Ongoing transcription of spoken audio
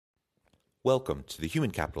Welcome to the Human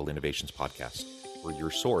Capital Innovations Podcast. We're your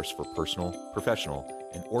source for personal, professional,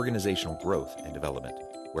 and organizational growth and development,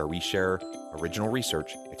 where we share original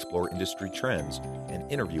research, explore industry trends,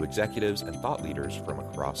 and interview executives and thought leaders from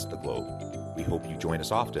across the globe. We hope you join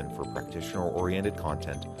us often for practitioner-oriented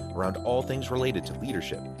content around all things related to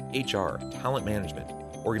leadership, HR, talent management,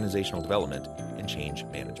 organizational development, and change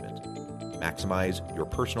management. Maximize your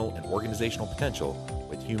personal and organizational potential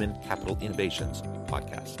with Human Capital Innovations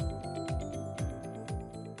Podcast.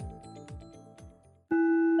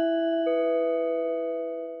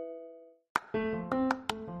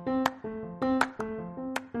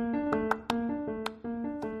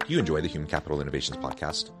 Do you enjoy the Human Capital Innovations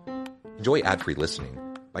Podcast? Enjoy ad-free listening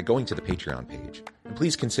by going to the Patreon page, and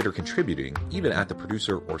please consider contributing even at the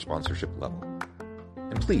producer or sponsorship level.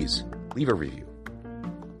 And please leave a review.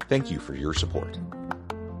 Thank you for your support.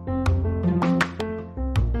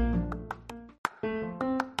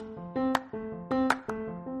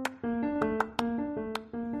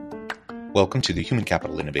 Welcome to the Human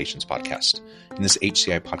Capital Innovations Podcast. In this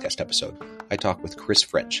HCI podcast episode, I talk with Chris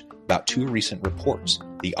French about two recent reports,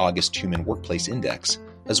 the August Human Workplace Index,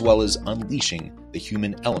 as well as unleashing the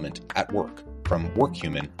human element at work from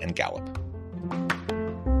WorkHuman and Gallup.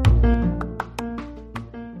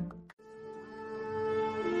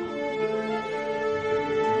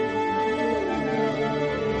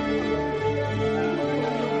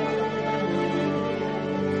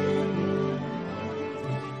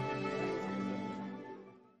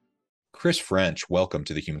 Chris French, welcome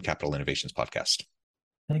to the Human Capital Innovations Podcast.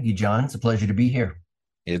 Thank you, John. It's a pleasure to be here.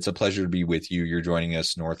 It's a pleasure to be with you. You're joining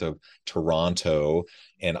us north of Toronto,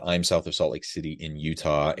 and I'm south of Salt Lake City in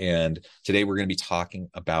Utah. And today we're going to be talking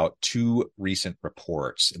about two recent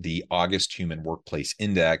reports, the August Human Workplace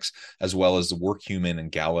Index, as well as the WorkHuman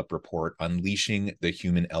and Gallup report, Unleashing the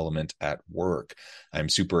Human Element at Work. I'm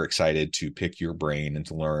super excited to pick your brain and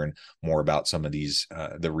to learn more about some of these,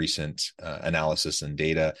 the recent analysis and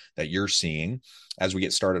data that you're seeing. As we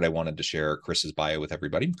get started, I wanted to share Chris's bio with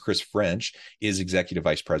everybody. Chris French is Executive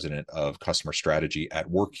Vice President of Customer Strategy at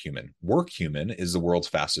WorkHuman. WorkHuman is the world's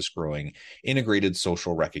fastest growing integrated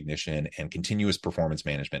social recognition and continuous performance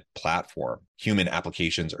management platform. Human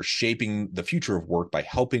applications are shaping the future of work by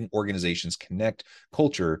helping organizations connect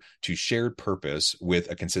culture to shared purpose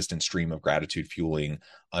with a consistent stream of gratitude fueling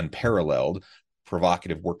unparalleled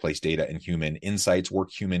provocative workplace data and human insights.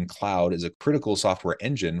 WorkHuman Cloud is a critical software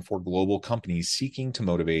engine for global companies seeking to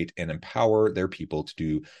motivate and empower their people to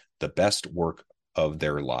do the best work of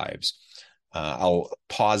their lives. I'll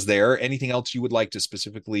pause there. Anything else you would like to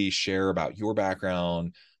specifically share about your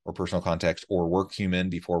background or personal context or WorkHuman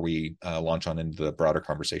before we launch on into the broader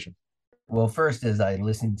conversation? Well, first, as I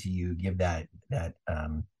listened to you give that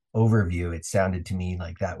overview, it sounded to me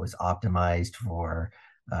like that was optimized for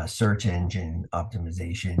search engine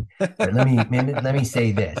optimization. But let me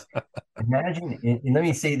say this. Let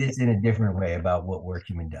me say this in a different way about what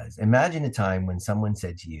WorkHuman does. Imagine a time when someone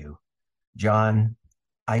said to you, John,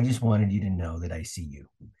 I just wanted you to know that I see you.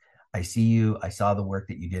 I see you. I saw the work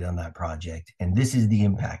that you did on that project, and this is the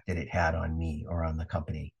impact that it had on me or on the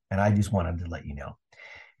company. And I just wanted to let you know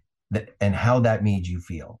that and how that made you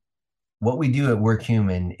feel. What we do at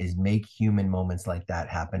WorkHuman is make human moments like that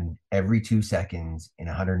happen every 2 seconds in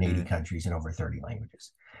 180 countries in over 30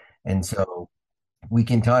 languages. And so we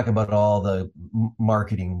can talk about all the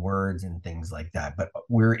marketing words and things like that, but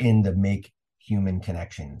we're in the make human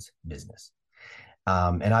connections business.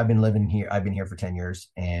 And I've been here for 10 years.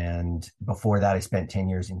 And before that, I spent 10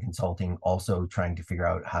 years in consulting, also trying to figure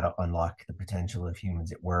out how to unlock the potential of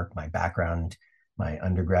humans at work. My background, my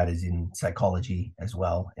undergrad is in psychology as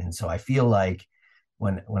well. And so I feel like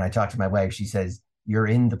when I talk to my wife, she says, you're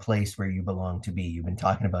in the place where you belong to be. You've been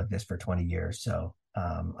talking about this for 20 years. So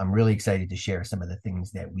I'm really excited to share some of the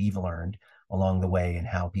things that we've learned along the way and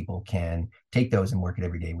how people can take those and work it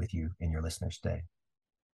every day with you and your listeners today.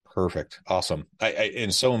 Perfect. Awesome.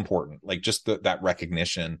 And so important, like just that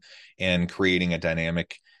recognition and creating a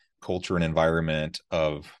dynamic culture and environment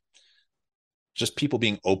of just people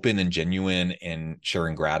being open and genuine and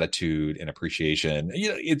sharing gratitude and appreciation. You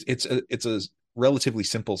know, it's a relatively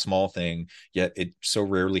simple, small thing, yet it so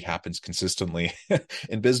rarely happens consistently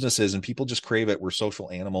in businesses, and people just crave it. We're social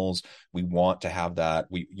animals. We want to have that.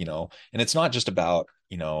 And it's not just about,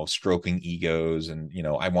 stroking egos and,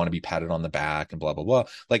 I want to be patted on the back and blah, blah, blah.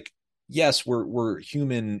 Like, yes, we're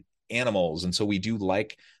human animals. And so we do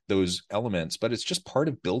like those elements, but it's just part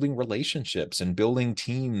of building relationships and building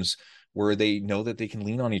teams where they know that they can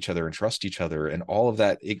lean on each other and trust each other, and all of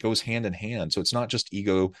that, it goes hand in hand. So it's not just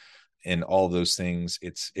ego and all of those things.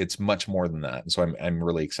 It's much more than that. And so I'm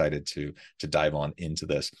really excited to dive on into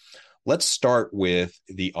this. let's start with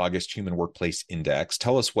the August Human Workplace Index.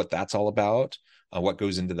 Tell us what that's all about, what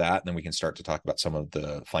goes into that, and then we can start to talk about some of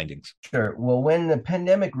the findings. Sure. Well, when the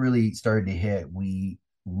pandemic really started to hit, we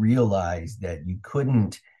realized that you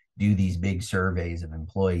couldn't do these big surveys of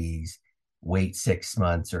employees, wait 6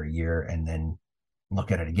 months or a year, and then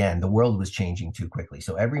look at it again. The world was changing too quickly.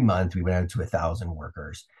 So every month we went out to 1,000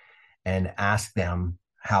 workers and asked them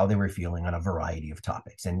how they were feeling on a variety of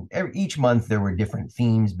topics. And each month there were different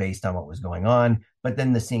themes based on what was going on, but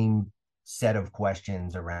then the same set of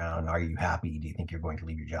questions around, are you happy? Do you think you're going to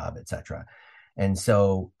leave your job, et cetera? And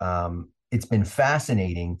so it's been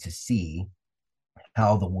fascinating to see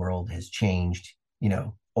how the world has changed,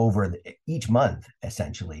 over each month,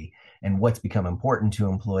 essentially, and what's become important to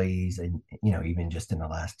employees, and, even just in the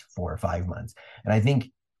last 4 or 5 months. And I think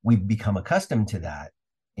we've become accustomed to that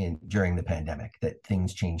during the pandemic, that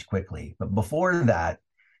things change quickly. But before that,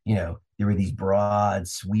 there were these broad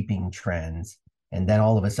sweeping trends. And then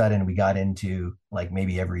all of a sudden we got into, like,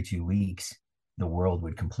 maybe every 2 weeks, the world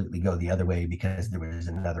would completely go the other way because there was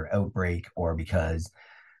another outbreak, or because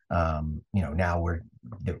now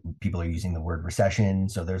people are using the word recession.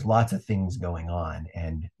 So there's lots of things going on,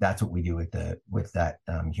 and that's what we do with that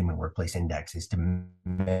Human Workplace Index, is to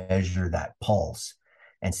measure that pulse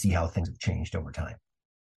and see how things have changed over time.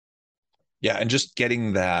 Yeah, and just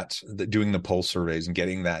doing the pulse surveys and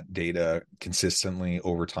getting that data consistently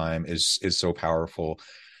over time is so powerful.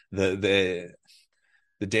 The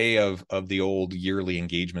day of the old yearly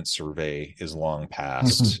engagement survey is long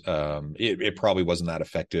past. It probably wasn't that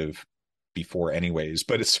effective before anyways,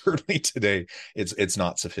 but it's certainly today it's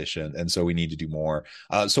not sufficient, and so we need to do more.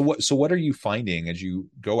 So what are you finding as you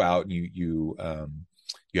go out and you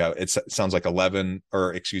have, it sounds like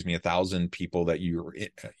 1,000 people that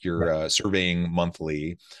you're surveying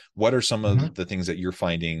monthly. What are some of the things that you're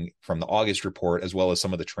finding from the August report, as well as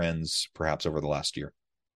some of the trends perhaps over the last year?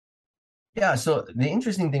 Yeah. So the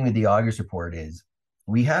interesting thing with the August report is,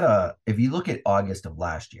 if you look at August of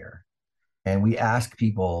last year and we ask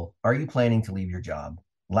people, are you planning to leave your job?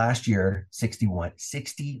 Last year,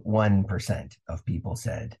 61% of people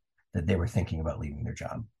said that they were thinking about leaving their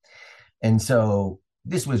job. And so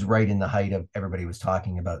this was right in the height of everybody was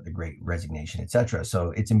talking about the great resignation, et cetera.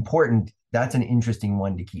 So it's important. That's an interesting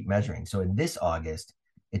one to keep measuring. So in this August,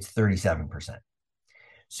 it's 37%.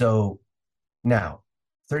 So now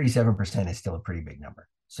 37% is still a pretty big number.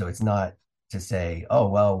 So it's not to say, oh,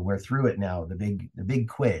 well, we're through it now. The big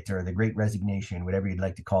quit, or the great resignation, whatever you'd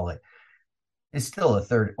like to call it, is still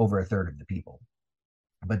over a third of the people.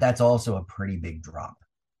 But that's also a pretty big drop.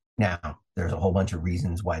 Now, there's a whole bunch of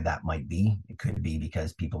reasons why that might be. It could be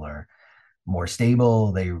because people are more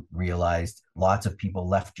stable. They realized lots of people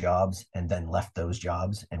left jobs and then left those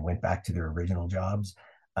jobs and went back to their original jobs.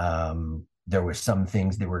 There were some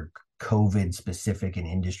things that were COVID specific and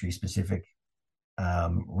industry specific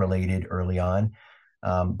related early on.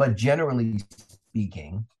 But generally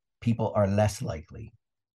speaking, people are less likely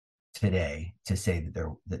today to say that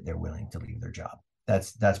they're willing to leave their job.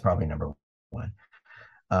 That's probably number one.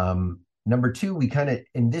 Number two, we kind of,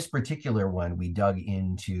 in this particular one, we've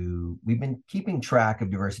been keeping track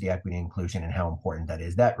of diversity, equity, and inclusion and how important that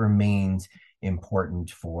is. That remains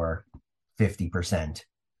important for 50%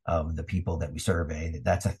 of the people that we survey.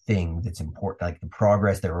 That's a thing that's important. Like, the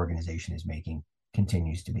progress their organization is making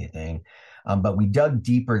continues to be a thing. But we dug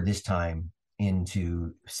deeper this time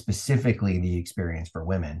into specifically the experience for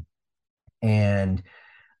women. And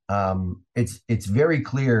it's very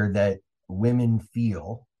clear that women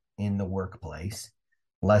feel in the workplace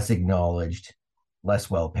less acknowledged,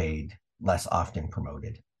 less well paid, less often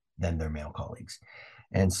promoted than their male colleagues.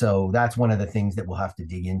 And so that's one of the things that we'll have to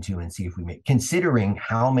dig into and see if considering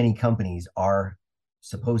how many companies are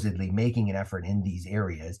supposedly making an effort in these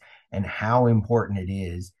areas, and how important it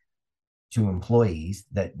is to employees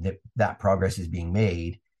that progress is being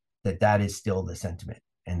made, that is still the sentiment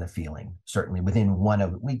and the feeling, certainly within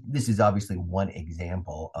this is obviously one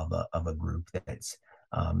example of a group that's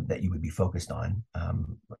that you would be focused on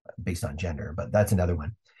based on gender, but that's another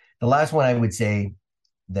one. The last one I would say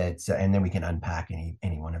and then we can unpack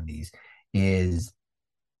any one of these, is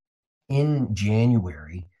in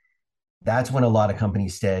January. That's when a lot of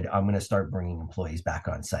companies said, I'm going to start bringing employees back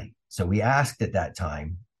on site. So we asked at that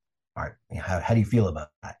time, all right, how do you feel about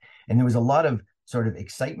that? And there was a lot of sort of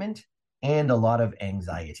excitement and a lot of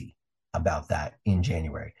anxiety about that in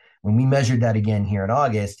January. When we measured that again here in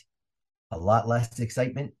August, a lot less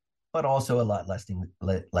excitement, but also a lot less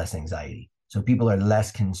anxiety. So people are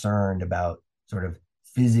less concerned about sort of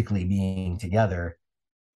physically being together,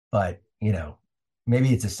 but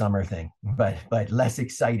maybe it's a summer thing, but less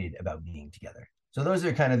excited about being together. So those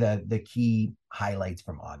are kind of the key highlights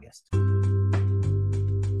from August.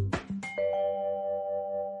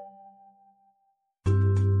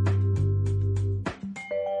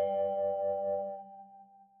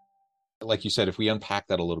 Like you said, if we unpack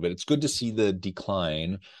that a little bit, it's good to see the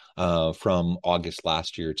decline from August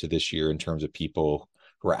last year to this year in terms of people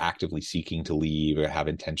who are actively seeking to leave or have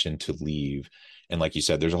intention to leave. And like you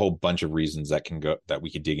said, there's a whole bunch of reasons that can go that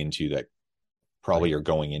we could dig into that probably Right. are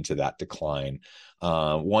going into that decline.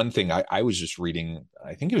 One thing I was just reading,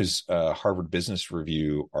 I think it was a Harvard Business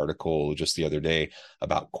Review article just the other day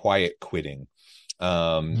about quiet quitting.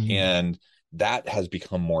 Mm. And that has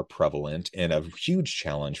become more prevalent and a huge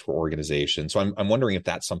challenge for organizations. So I'm wondering if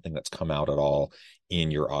that's something that's come out at all in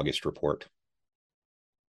your August report.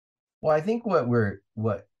 Well, I think what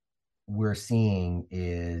we're seeing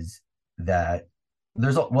is that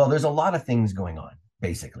there's a lot of things going on.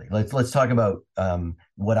 Basically, let's talk about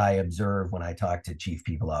what I observe when I talk to chief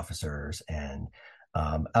people officers and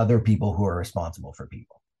other people who are responsible for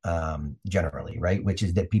people generally, right? Which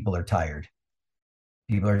is that people are tired.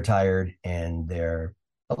 People are tired and they're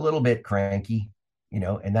a little bit cranky,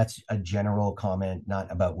 and that's a general comment,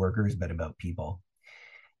 not about workers, but about people.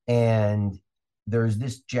 And there's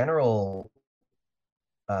this general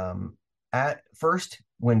at first,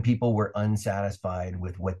 when people were unsatisfied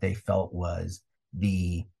with what they felt was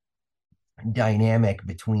the dynamic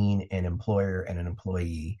between an employer and an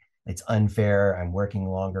employee, it's unfair. I'm working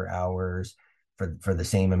longer hours for the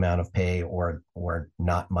same amount of pay, or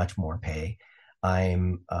not much more pay.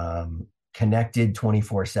 I'm connected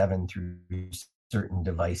 24/7 through certain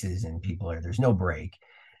devices, and there's no break.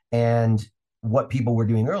 And what people were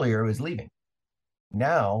doing earlier was leaving.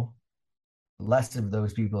 Now less of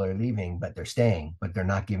those people are leaving, but they're staying, but they're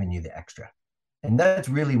not giving you the extra. And that's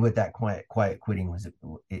really what that quiet quitting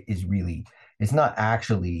is really. It's not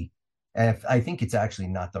actually, and I think it's actually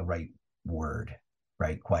not the right word,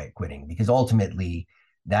 right? Quiet quitting, because ultimately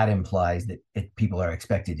that implies that people are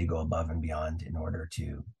expected to go above and beyond in order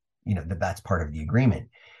to, that's part of the agreement.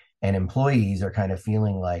 And employees are kind of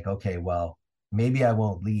feeling like, okay, well, maybe I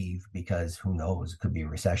won't leave because who knows, it could be a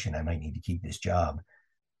recession. I might need to keep this job,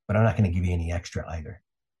 but I'm not going to give you any extra either.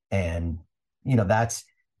 And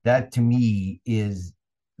that to me is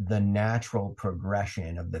the natural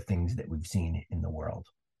progression of the things that we've seen in the world,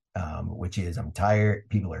 which is I'm tired.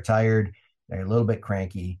 People are tired. They're a little bit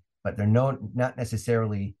cranky, but they're not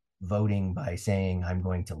necessarily voting by saying I'm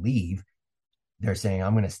going to leave. They're saying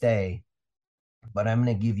I'm going to stay, but I'm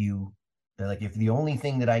going to give you. They're like, if the only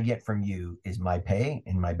thing that I get from you is my pay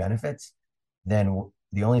and my benefits, then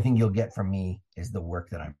the only thing you'll get from me is the work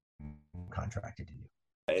that I'm contracted to do.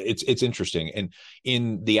 It's interesting. And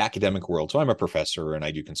in the academic world, so I'm a professor and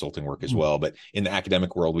I do consulting work as Mm. well, but in the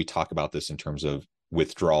academic world we talk about this in terms of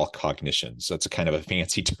withdrawal cognitions. That's a kind of a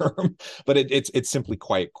fancy term, but it's simply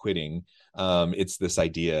quiet quitting. It's this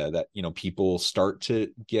idea that people start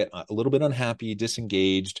to get a little bit unhappy,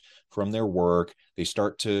 disengaged from their work. They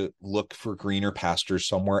start to look for greener pastures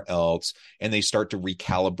somewhere else, and they start to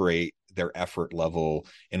recalibrate their effort level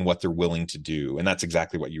and what they're willing to do. And that's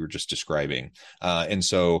exactly what you were just describing. And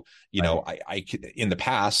so, Right. I in the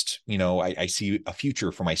past, I see a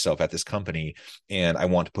future for myself at this company, and I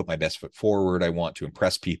want to put my best foot forward. I want to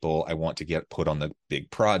impress people. I want to get put on the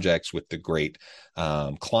big projects with the great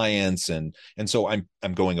clients, and so I'm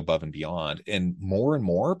going above and beyond. And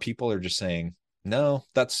more people are just saying, no,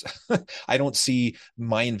 that's I don't see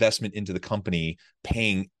my investment into the company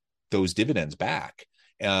paying those dividends back.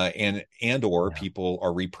 And or Yeah. people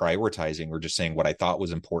are reprioritizing or just saying what I thought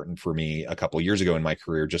was important for me a couple of years ago in my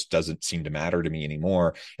career just doesn't seem to matter to me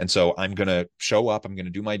anymore. And so I'm going to show up, I'm going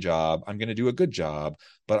to do my job, I'm going to do a good job,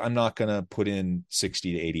 but I'm not going to put in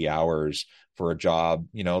 60 to 80 hours for a job,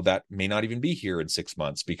 that may not even be here in 6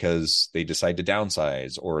 months because they decide to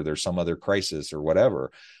downsize or there's some other crisis or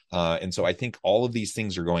whatever. And so I think all of these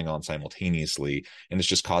things are going on simultaneously, and it's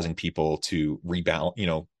just causing people to rebound,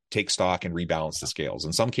 take stock and rebalance the scales.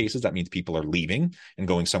 In some cases, that means people are leaving and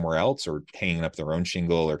going somewhere else or hanging up their own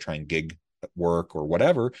shingle or trying gig work or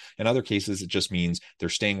whatever. In other cases, it just means they're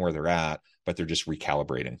staying where they're at, but they're just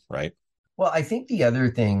recalibrating, right? Well, I think the other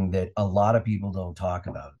thing that a lot of people don't talk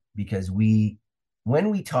about, because when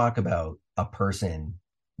we talk about a person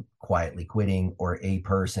quietly quitting or a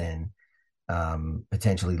person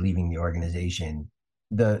potentially leaving the organization,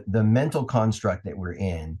 the mental construct that we're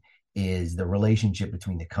in is the relationship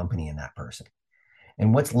between the company and that person.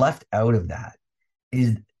 And what's left out of that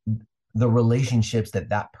is the relationships that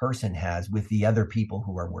that person has with the other people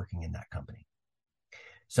who are working in that company.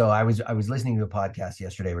 So I was listening to a podcast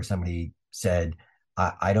yesterday where somebody said,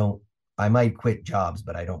 I don't I might quit jobs,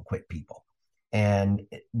 but I don't quit people. And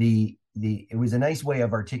it was a nice way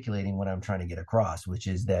of articulating what I'm trying to get across, which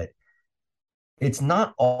is that it's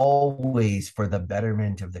not always for the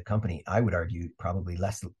betterment of the company. I would argue probably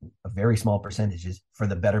less, a very small percentage is for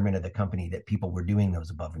the betterment of the company that people were doing those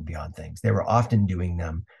above and beyond things. They were often doing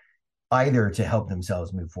them either to help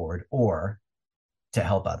themselves move forward or to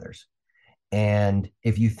help others. And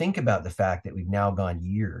if you think about the fact that we've now gone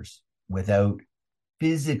years without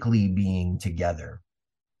physically being together,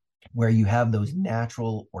 where you have those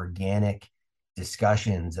natural, organic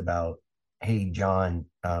discussions about, hey, John,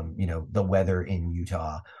 the weather in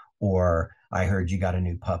Utah, or I heard you got a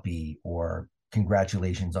new puppy, or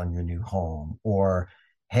congratulations on your new home, or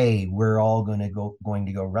hey, we're all going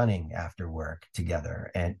to go running after work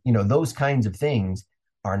together. And those kinds of things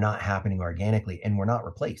are not happening organically, and we're not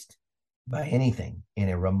replaced by anything in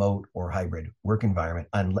a remote or hybrid work environment,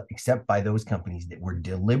 except by those companies that were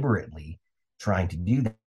deliberately trying to do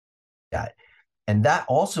that. And that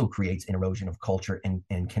also creates an erosion of culture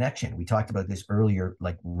and connection. We talked about this earlier,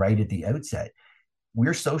 like right at the outset.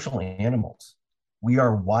 We're social animals. We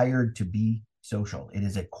are wired to be social. It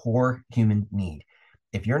is a core human need.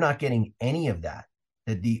 If you're not getting any of that,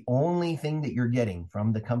 that the only thing that you're getting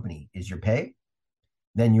from the company is your pay,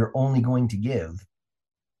 then you're only going to give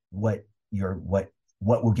what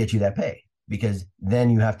will get you that pay, because then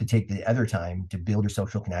you have to take the other time to build your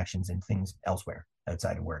social connections and things elsewhere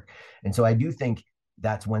outside of work. And so I do think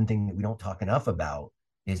that's one thing that we don't talk enough about,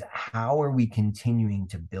 is how are we continuing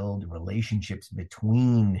to build relationships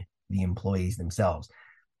between the employees themselves.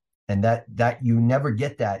 And that you never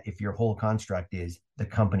get that if your whole construct is the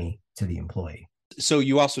company to the employee. So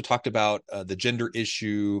you also talked about the gender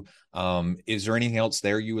issue. Is there anything else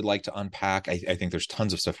there you would like to unpack? I think there's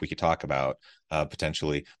tons of stuff we could talk about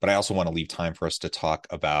potentially, but I also want to leave time for us to talk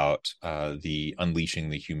about the Unleashing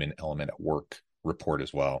the Human Element at Work report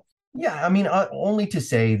as well. Yeah, I mean, only to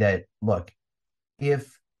say that, look,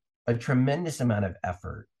 if a tremendous amount of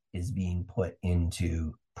effort is being put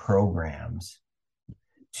into programs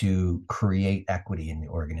to create equity in the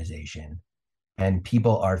organization, and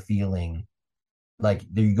people are feeling like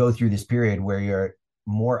you go through this period where you're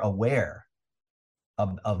more aware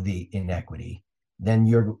of the inequity, then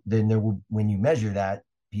when you measure that,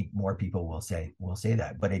 more people will say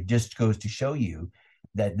that. But it just goes to show you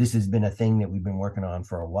that this has been a thing that we've been working on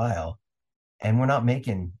for a while, and we're not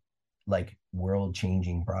making like world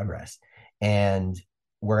changing progress. And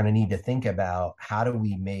we're going to need to think about, how do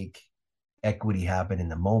we make equity happen in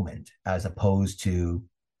the moment, as opposed to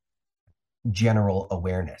general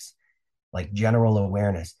awareness. Like general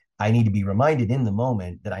awareness, I need to be reminded in the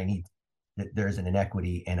moment that there's an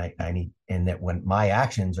inequity, and I need, and that when my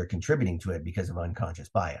actions are contributing to it because of unconscious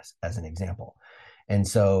bias, as an example. And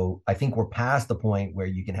so I think we're past the point where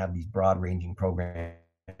you can have these broad ranging programs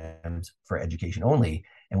for education only,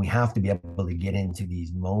 and we have to be able to get into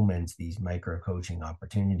these moments, these micro coaching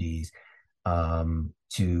opportunities,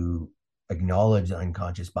 to acknowledge the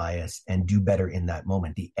unconscious bias and do better in that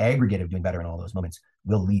moment. The aggregate of doing better in all those moments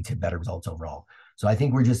will lead to better results overall. So I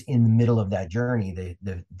think we're just in the middle of that journey.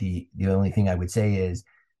 The only thing I would say is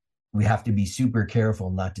we have to be super careful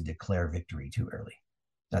not to declare victory too early.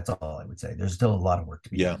 That's all I would say. There's still a lot of work to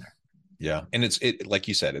be done there. Yeah. And it like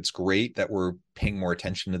you said, it's great that we're paying more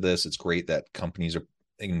attention to this. It's great that companies are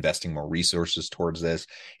investing more resources towards this.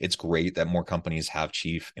 It's great that more companies have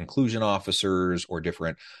chief inclusion officers or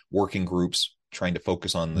different working groups trying to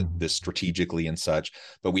focus on this strategically and such.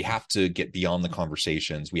 But we have to get beyond the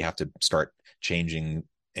conversations. We have to start changing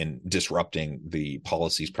and disrupting the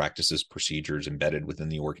policies, practices, procedures embedded within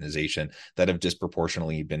the organization that have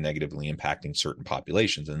disproportionately been negatively impacting certain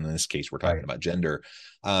populations. And in this case, we're talking about gender.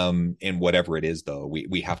 And whatever it is, though,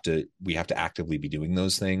 we have to actively be doing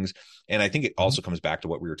those things. And I think it also comes back to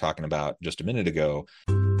what we were talking about just a minute ago.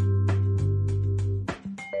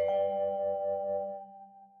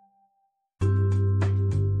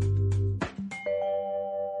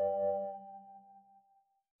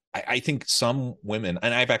 I think some women,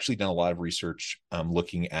 and I've actually done a lot of research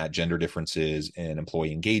looking at gender differences in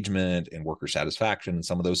employee engagement and worker satisfaction and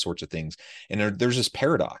some of those sorts of things. And there's this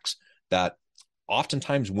paradox that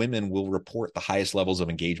oftentimes women will report the highest levels of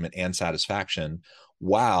engagement and satisfaction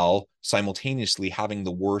while simultaneously having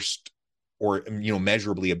the worst, or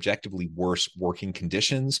measurably objectively worse working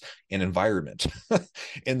conditions and environment.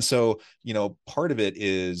 And so part of it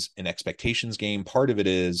is an expectations game. Part of it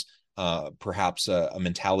is perhaps a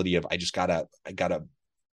mentality of I gotta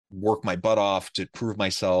work my butt off to prove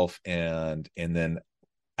myself, and then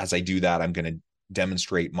as I do that, I'm going to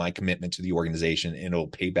demonstrate my commitment to the organization, and it'll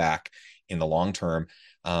pay back in the long term.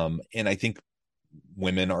 And I think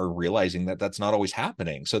women are realizing that that's not always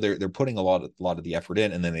happening. So they're putting a lot of the effort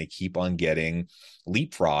in, and then they keep on getting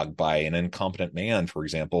leapfrogged by an incompetent man, for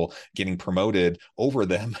example, getting promoted over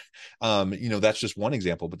them. That's just one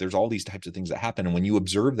example, but there's all these types of things that happen. And when you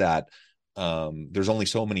observe that, there's only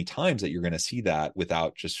so many times that you're going to see that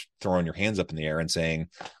without just throwing your hands up in the air and saying,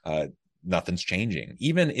 nothing's changing,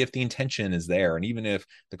 even if the intention is there and even if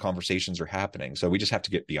the conversations are happening. So we just have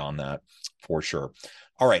to get beyond that for sure.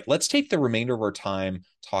 All right, let's take the remainder of our time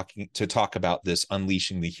talk about this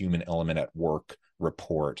Unleashing the Human Element at Work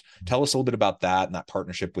report. Tell us a little bit about that and that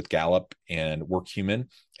partnership with Gallup and WorkHuman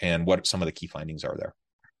and what some of the key findings are there.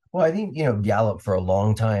 Well, I think Gallup for a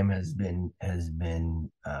long time has been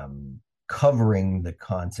covering the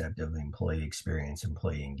concept of employee experience,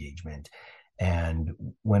 employee engagement. And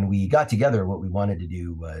when we got together, what we wanted to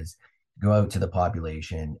do was go out to the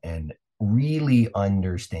population and really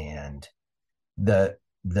understand the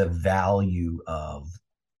value of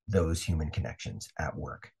those human connections at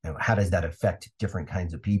work. And how does that affect different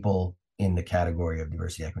kinds of people in the category of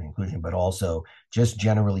diversity, equity, inclusion, but also just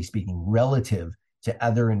generally speaking, relative to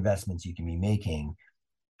other investments you can be making?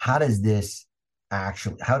 How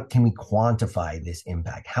can we quantify this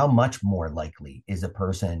impact? How much more likely is a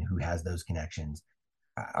person who has those connections,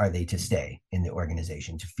 are they to stay in the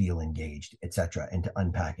organization, to feel engaged, et cetera, and to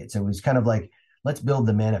unpack it? So it was kind of like, let's build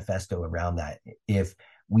the manifesto around that. If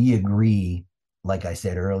we agree, like I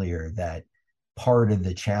said earlier, that part of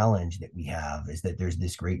the challenge that we have is that there's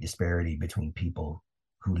this great disparity between people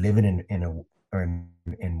who live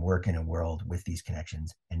and work in a world with these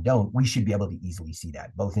connections and don't, we should be able to easily see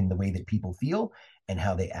that, both in the way that people feel and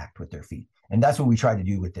how they act with their feet. And that's what we try to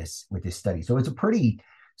do with this study. So it's a pretty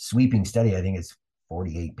sweeping study. I think it's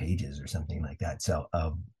 48 pages or something like that. So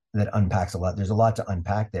that unpacks a lot. There's a lot to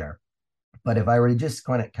unpack there. But if I were to just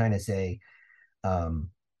kind of say, the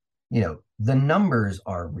numbers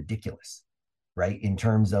are ridiculous, right? In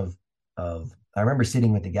terms of I remember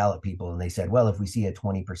sitting with the Gallup people and they said, well, if we see a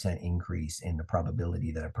 20% increase in the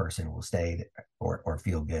probability that a person will stay or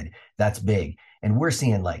feel good, that's big. And we're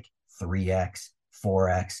seeing like 3x,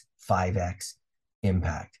 4x, 5x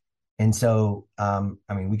impact. And so,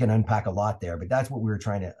 we can unpack a lot there, but that's what we were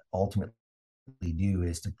trying to ultimately do,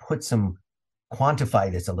 is to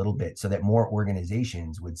quantify this a little bit so that more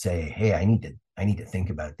organizations would say, hey, I need to think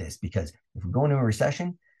about this, because if we go into a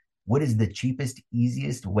recession, what is the cheapest,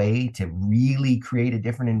 easiest way to really create a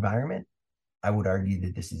different environment? I would argue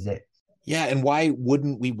that this is it. Yeah. And why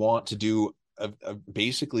wouldn't we want to do a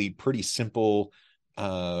basically pretty simple,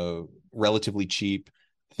 relatively cheap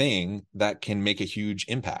thing that can make a huge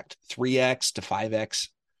impact? 3x to 5x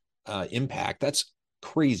impact. That's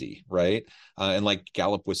crazy, right? And like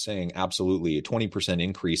Gallup was saying, absolutely a 20%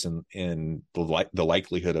 increase in the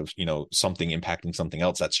likelihood of something impacting something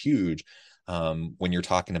else. That's huge. When you're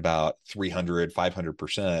talking about 300,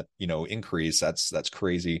 500% increase, that's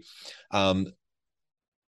crazy.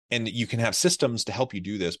 And you can have systems to help you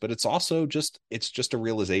do this, but it's also just a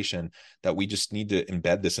realization that we just need to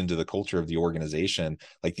embed this into the culture of the organization.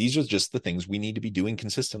 Like, these are just the things we need to be doing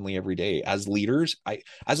consistently every day. As leaders,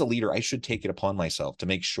 as a leader, I should take it upon myself to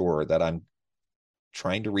make sure that I'm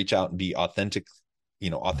trying to reach out and be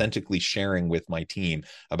authentically sharing with my team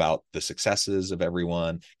about the successes of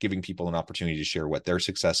everyone, giving people an opportunity to share what their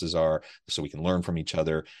successes are so we can learn from each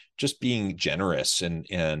other, just being generous and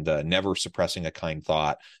never suppressing a kind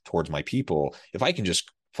thought towards my people. If I can just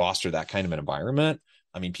foster that kind of an environment,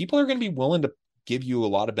 people are going to be willing to give you a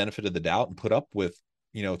lot of benefit of the doubt and put up with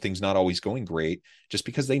things not always going great, just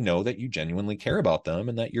because they know that you genuinely care about them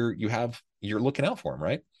and that you're looking out for them,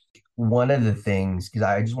 right? One of the things, because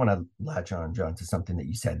I just want to latch on, John, to something that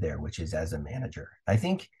you said there, which is, as a manager, I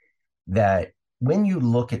think that when you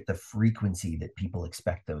look at the frequency that people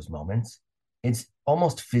expect those moments, it's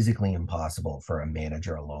almost physically impossible for a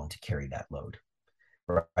manager alone to carry that load,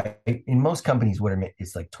 right? In most companies,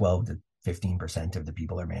 it's like 12 to 15% of the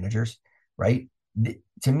people are managers, right?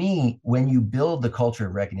 To me, when you build the culture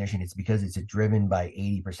of recognition, it's because it's driven by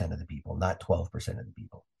 80% of the people, not 12% of the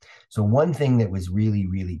people. So one thing that was really,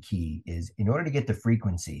 really key is, in order to get the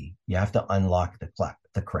frequency, you have to unlock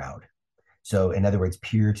the crowd. So in other words,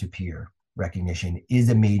 peer-to-peer recognition is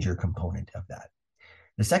a major component of that.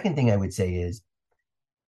 The second thing I would say is,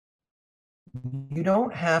 you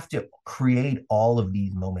don't have to create all of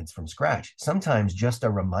these moments from scratch. Sometimes just a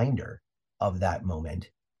reminder of that moment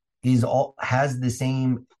has the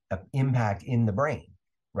same impact in the brain,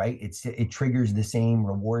 right? It triggers the same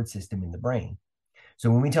reward system in the brain.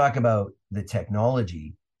 So when we talk about the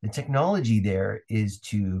technology there is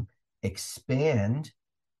to expand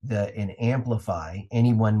and amplify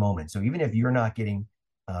any one moment. So even if you're not getting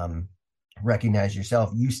recognize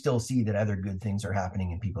yourself, you still see that other good things are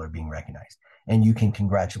happening and people are being recognized. And you can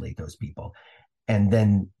congratulate those people. And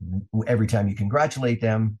then every time you congratulate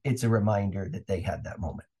them, it's a reminder that they had that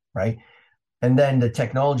moment, right? And then the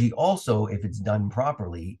technology also, if it's done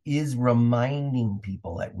properly, is reminding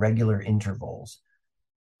people at regular intervals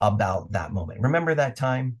about that moment. Remember that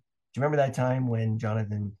time? Do you remember that time when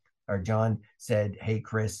Jonathan or John said, "Hey,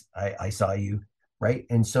 Chris, I saw you," right?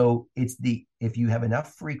 And so if you have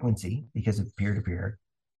enough frequency because of peer to peer,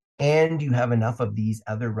 and you have enough of these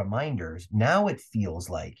other reminders, now it feels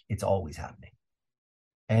like it's always happening.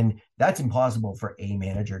 And that's impossible for a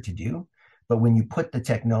manager to do. But when you put the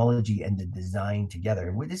technology and the design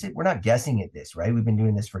together, we're not guessing at this, right? We've been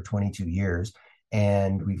doing this for 22 years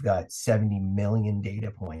and we've got 70 million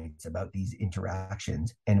data points about these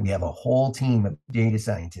interactions. And we have a whole team of data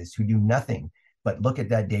scientists who do nothing but look at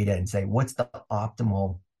that data and say, what's the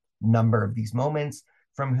optimal number of these moments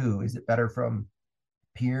from who? Is it better from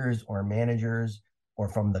peers or managers or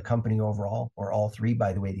from the company overall or all three?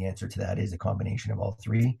 By the way, the answer to that is a combination of all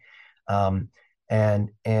three. And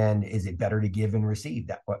is it better to give and receive?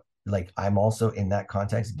 That like I'm also in that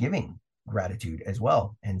context giving gratitude as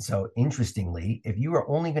well. And so interestingly, if you are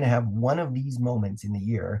only going to have one of these moments in the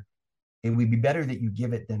year, it would be better that you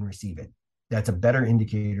give it than receive it. That's a better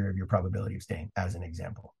indicator of your probability of staying, as an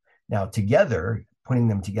example. Now, together, putting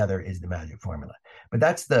them together is the magic formula. But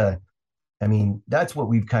that's what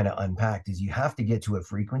we've kind of unpacked is you have to get to a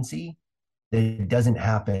frequency that doesn't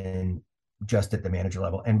happen just at the manager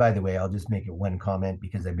level. And by the way, I'll just make it one comment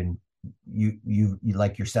because you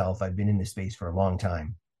like yourself, I've been in this space for a long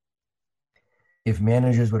time. If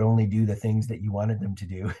managers would only do the things that you wanted them to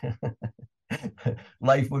do,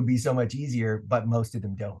 life would be so much easier, but most of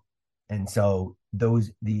them don't. And so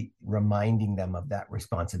the reminding them of that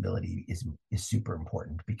responsibility is super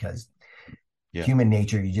important because human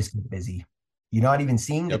nature, you just get busy. You're not even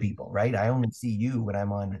seeing the people, right? I only see you when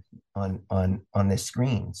I'm on this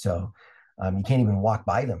screen. So you can't even walk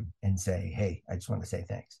by them and say, "Hey, I just want to say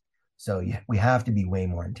thanks." So we have to be way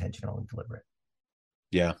more intentional and deliberate.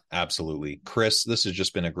 Yeah, absolutely. Chris, this has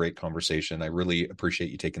just been a great conversation. I really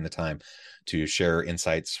appreciate you taking the time to share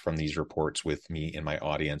insights from these reports with me and my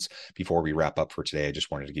audience. Before we wrap up for today, I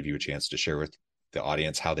just wanted to give you a chance to share with the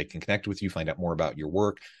audience how they can connect with you, find out more about your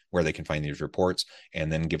work, where they can find these reports,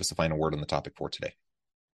 and then give us a final word on the topic for today.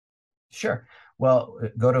 Sure. Well,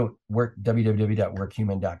 go to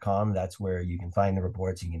www.workhuman.com. That's where you can find the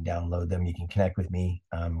reports. You can download them. You can connect with me,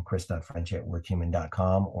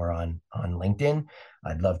 chris.french@workhuman.com or on LinkedIn.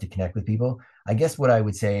 I'd love to connect with people. I guess what I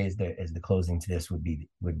would say is that as the closing to this would be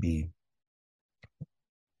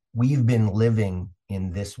we've been living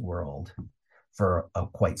in this world for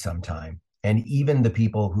quite some time. And even the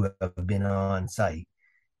people who have been on site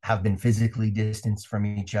have been physically distanced from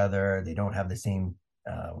each other. They don't have the same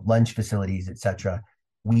lunch facilities, etc.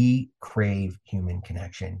 We crave human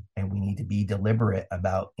connection, and we need to be deliberate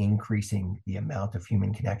about increasing the amount of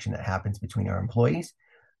human connection that happens between our employees,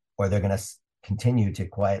 or they're going to continue to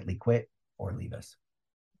quietly quit or leave us.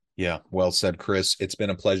 Yeah, well said, Chris. It's been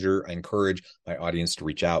a pleasure. I encourage my audience to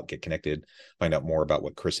reach out, get connected, find out more about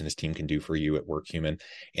what Chris and his team can do for you at WorkHuman.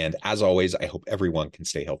 And as always, I hope everyone can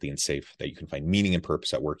stay healthy and safe, that you can find meaning and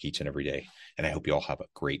purpose at work each and every day. And I hope you all have a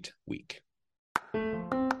great week. Do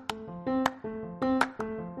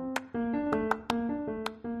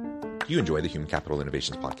you enjoy the Human Capital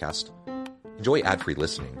Innovations podcast? Enjoy ad-free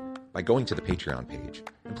listening by going to the Patreon page.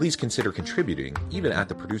 And please consider contributing even at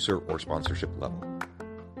the producer or sponsorship level.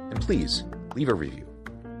 And please leave a review.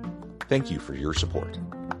 Thank you for your support.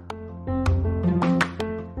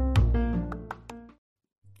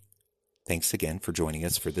 Thanks again for joining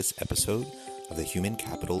us for this episode of the Human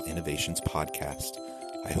Capital Innovations podcast.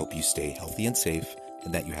 I hope you stay healthy and safe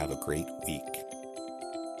and that you have a great week.